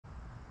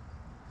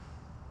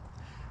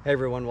Hey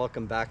everyone,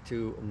 welcome back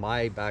to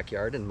my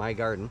backyard and my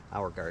garden,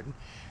 our garden.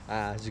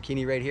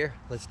 Zucchini right here.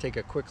 Let's take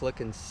a quick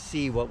look and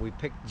see what we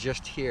picked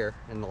just here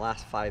in the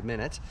last 5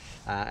 minutes.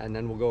 And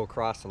then we'll go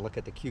across and look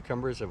at the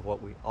cucumbers of what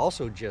we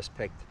also just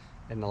picked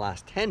in the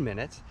last 10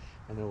 minutes.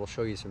 And then we'll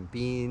show you some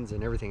beans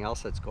and everything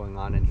else that's going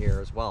on in here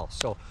as well.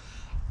 So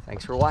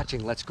thanks for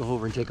watching. Let's go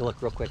over and take a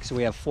look real quick. So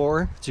we have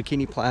 4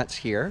 zucchini plants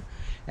here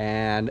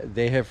and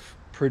they have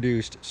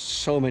produced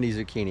so many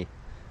zucchini.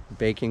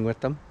 Baking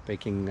with them,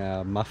 baking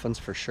muffins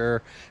for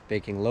sure,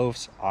 baking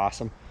loaves,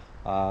 awesome.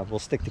 We'll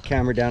stick the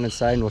camera down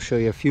inside and we'll show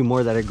you a few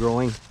more that are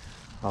growing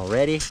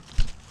already.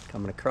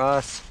 Coming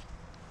across.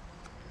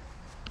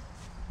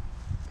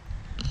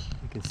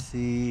 You can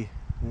see,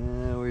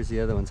 where's the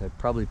other ones? I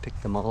probably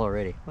picked them all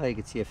already. Well, you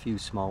can see a few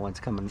small ones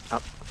coming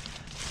up.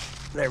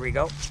 There we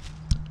go,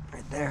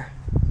 right there.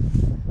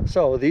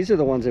 So these are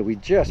the ones that we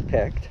just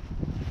picked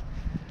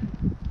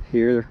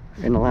here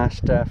in the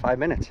last 5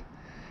 minutes.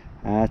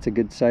 That's a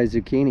good size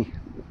zucchini.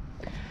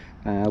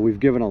 We've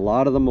given a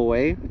lot of them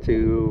away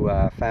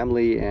to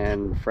family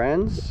and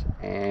friends,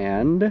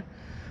 and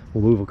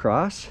we'll move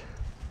across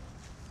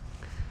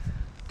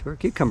to our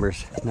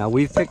cucumbers. Now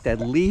we've picked at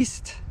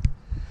least,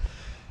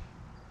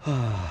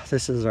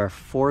 this is our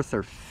 4th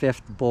or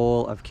 5th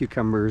bowl of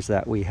cucumbers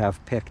that we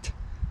have picked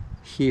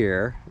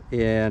here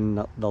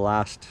in the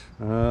last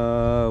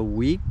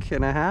week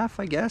and a half,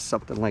 I guess,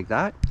 something like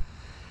that.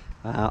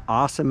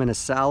 Awesome in a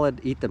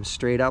salad. Eat them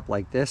straight up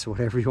like this,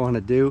 whatever you want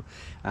to do.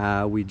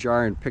 We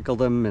jar and pickle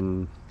them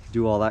and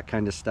do all that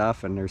kind of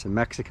stuff. And there's a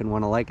Mexican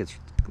one I like. It's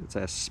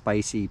a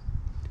spicy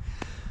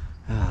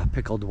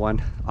pickled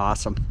one.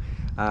 Awesome.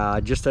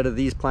 Just out of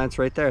these plants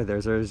right there,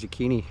 there's our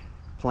zucchini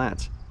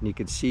plants. And you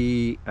can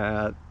see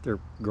they're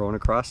growing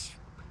across.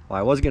 Well,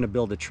 I was going to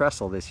build a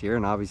trestle this year,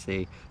 and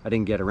obviously I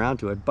didn't get around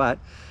to it. But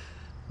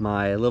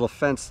my little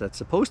fence that's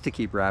supposed to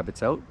keep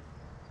rabbits out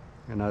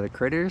and other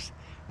critters,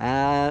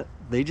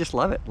 they just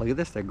love it. Look at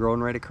this, they're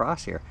growing right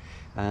across here.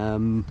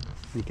 You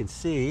can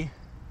see,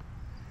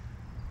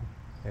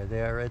 there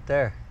they are right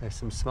there. There's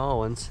some small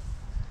ones.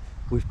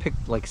 We've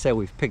picked, like I said,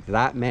 we've picked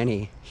that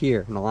many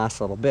here in the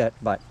last little bit,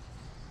 but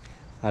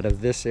out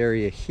of this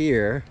area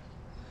here,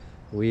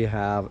 we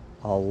have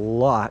a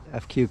lot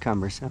of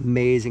cucumbers,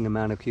 amazing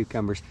amount of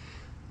cucumbers.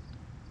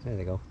 There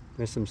they go,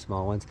 there's some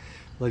small ones.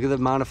 Look at the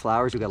amount of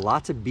flowers. We've got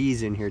lots of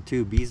bees in here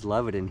too. Bees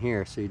love it in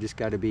here, so you just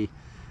got to be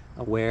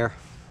aware.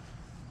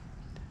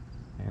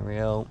 There we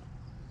go.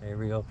 There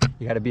we go.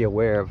 You got to be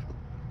aware of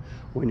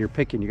when you're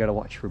picking. You got to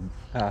watch for,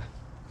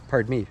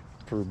 pardon me,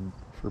 for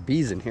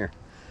bees in here.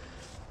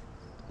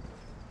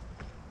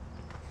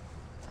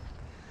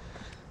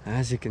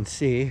 As you can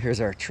see, here's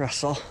our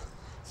trestle.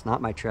 It's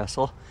not my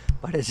trestle,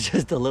 but it's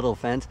just a little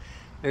fence.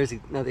 There's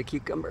another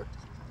cucumber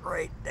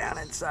right down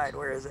inside.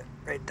 Where is it?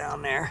 Right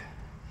down there.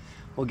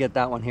 We'll get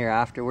that one here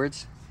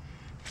afterwards.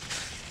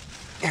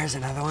 There's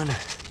another one,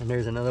 and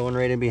there's another one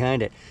right in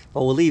behind it.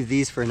 But we'll leave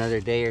these for another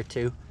day or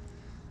two.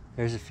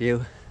 There's a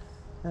few.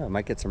 Oh, I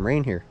might get some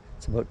rain here.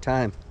 It's about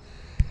time.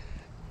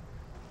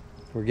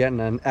 We're getting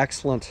an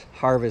excellent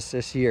harvest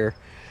this year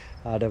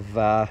out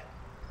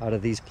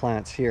of these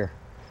plants here.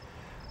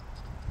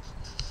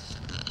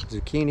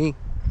 Zucchini.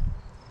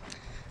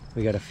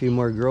 We got a few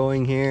more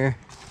growing here.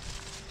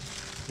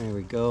 There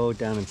we go,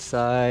 down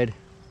inside.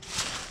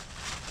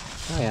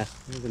 Oh yeah,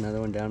 there's another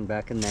one down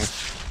back in there.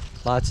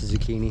 Lots of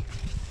zucchini.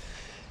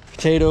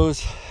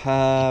 Potatoes,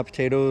 I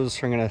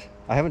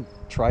haven't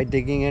tried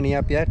digging any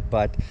up yet,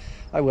 but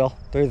I will.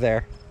 They're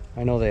there.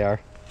 I know they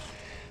are.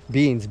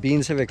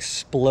 Beans have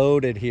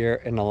exploded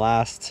here in the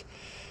last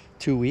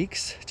 2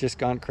 weeks. Just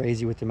gone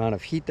crazy with the amount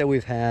of heat that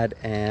we've had,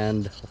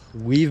 and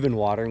we've been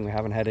watering. We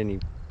haven't had any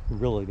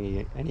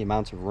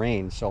amounts of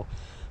rain. So,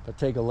 but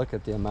take a look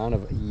at the amount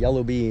of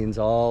yellow beans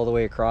all the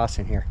way across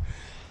in here.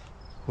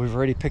 We've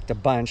already picked a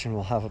bunch, and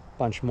we'll have a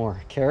bunch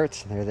more.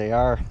 Carrots, there they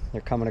are.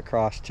 They're coming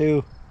across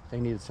too. They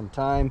needed some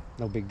time,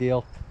 no big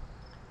deal.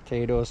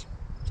 Potatoes,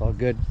 it's all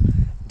good.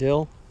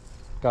 Dill,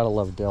 gotta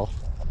love dill.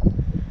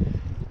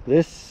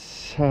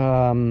 This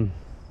tomato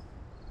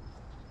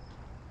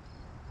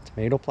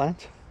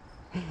plant,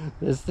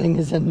 this thing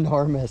is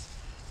enormous.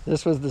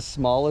 This was the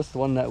smallest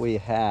one that we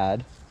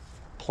had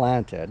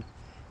planted,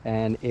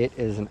 and it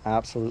is an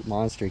absolute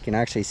monster. You can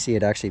actually see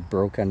it actually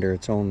broke under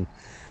its own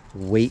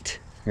weight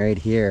right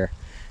here.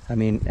 I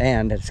mean,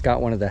 and it's got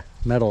one of the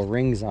metal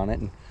rings on it,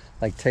 and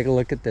like, take a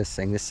look at this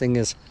thing. This thing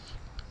is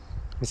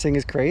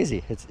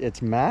crazy.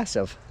 It's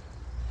massive.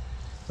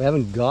 We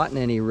haven't gotten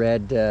any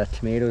red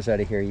tomatoes out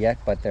of here yet,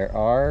 but there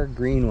are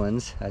green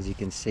ones, as you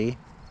can see.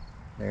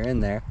 They're in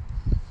there.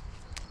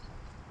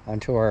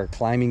 Onto our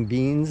climbing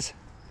beans.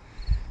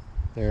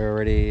 They're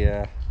already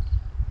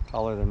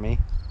taller than me.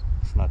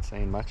 It's not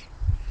saying much.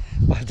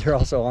 But they're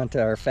also onto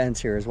our fence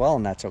here as well,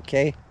 and that's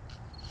okay.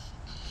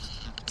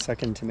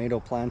 Second tomato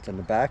plant in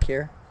the back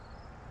here.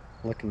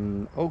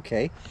 Looking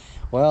okay.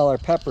 Well, our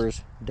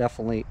peppers,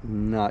 definitely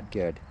not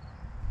good.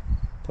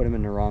 Put them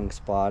in the wrong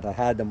spot. I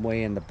had them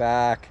way in the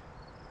back,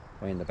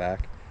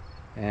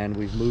 and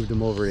we've moved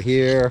them over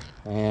here,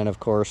 and of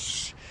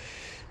course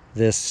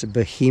this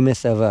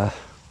behemoth of a,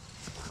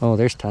 oh,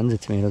 there's tons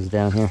of tomatoes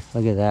down here.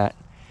 Look at that.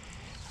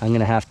 I'm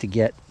gonna have to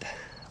get,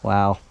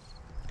 wow,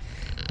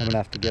 I'm gonna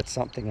have to get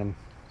something and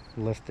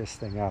lift this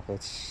thing up.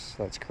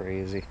 That's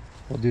crazy.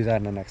 We'll do that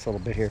in the next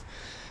little bit here.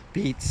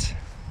 Beets.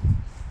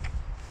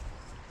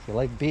 If you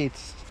like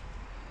beets,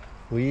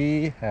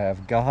 we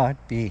have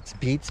got beets.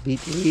 Beets,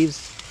 beet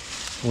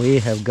leaves. We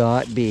have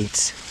got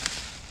beets.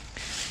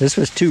 This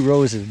was 2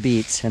 rows of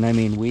beets, and I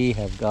mean, we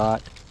have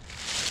got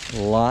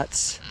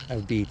lots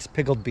of beets.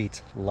 Pickled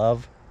beets.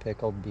 Love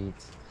pickled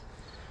beets.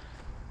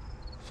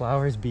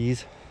 Flowers,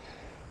 bees,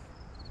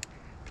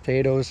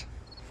 potatoes.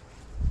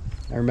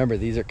 I remember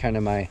these are kind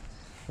of my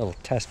little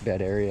test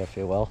bed area, if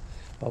you will.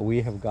 But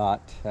we have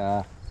got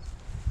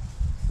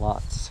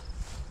lots.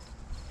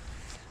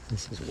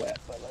 This is wet,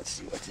 but let's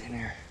see what's in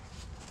here.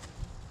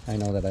 I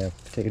know that I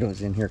have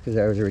potatoes in here because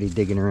I was already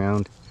digging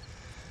around.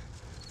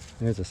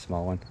 There's a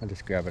small one. I'll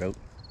just grab it out.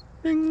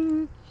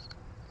 Ding!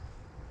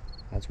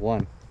 That's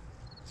one.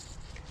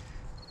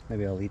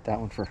 Maybe I'll eat that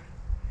one for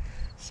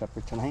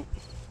supper tonight.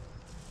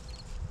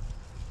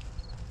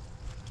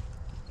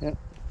 Yep,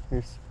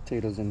 there's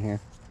potatoes in here.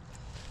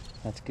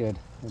 That's good.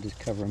 We'll just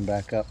cover them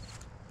back up.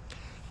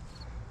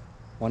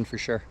 One for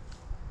sure.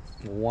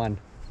 One.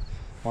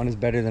 One is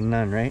better than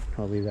none, right?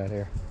 I'll leave that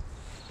here.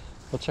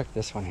 We'll check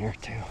this one here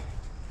too.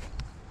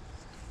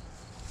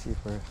 See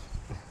where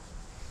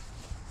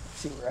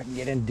I can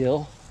get in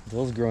dill.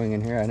 Dill's growing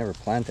in here. I never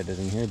planted it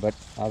in here, but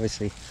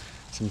obviously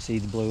some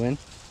seeds blew in.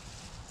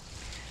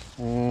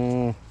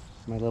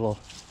 My little,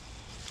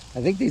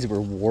 I think these were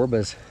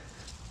warbas.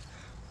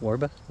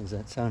 Warba, does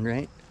that sound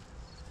right?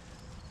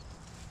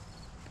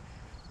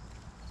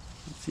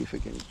 Let's see if we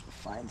can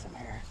find some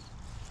here.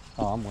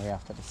 Oh, I'm way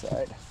off to the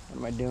side. What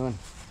am I doing?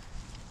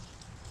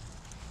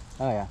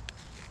 Oh yeah.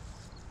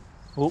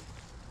 Oh,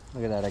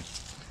 look at that.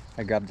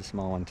 I grabbed a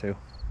small one too.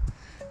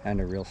 And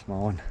a real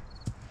small one.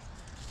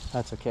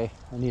 That's okay.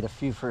 I need a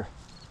few for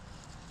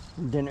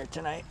dinner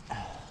tonight.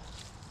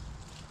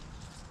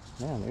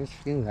 Yeah, there's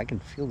a few. I can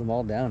feel them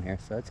all down here,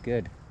 so that's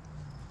good.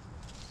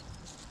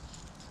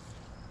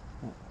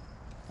 Oh,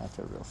 that's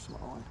a real small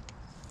one.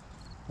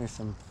 There's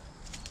some.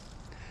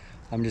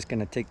 I'm just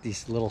gonna take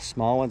these little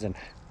small ones and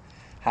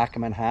hack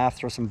them in half,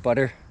 throw some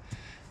butter,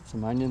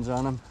 some onions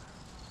on them.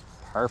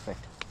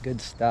 Perfect.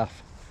 Good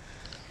stuff.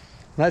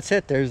 That's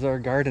it. There's our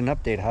garden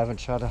update. I haven't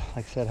shot like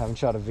I said, haven't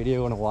shot a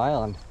video in a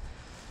while, and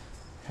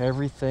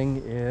everything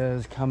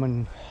is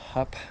coming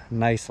up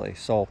nicely.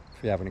 So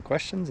if you have any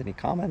questions, any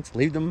comments,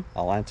 leave them.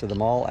 I'll answer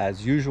them all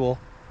as usual.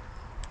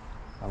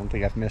 I don't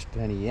think I've missed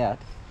any yet,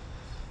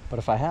 but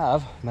if I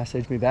have,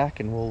 message me back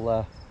and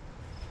we'll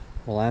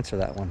answer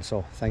that one.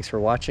 So thanks for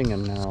watching,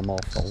 and now I'm all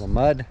full of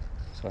mud,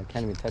 so I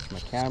can't even touch my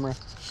camera,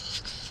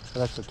 but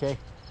that's okay.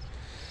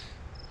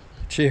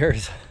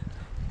 Cheers.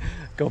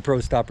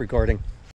 GoPro, stop recording.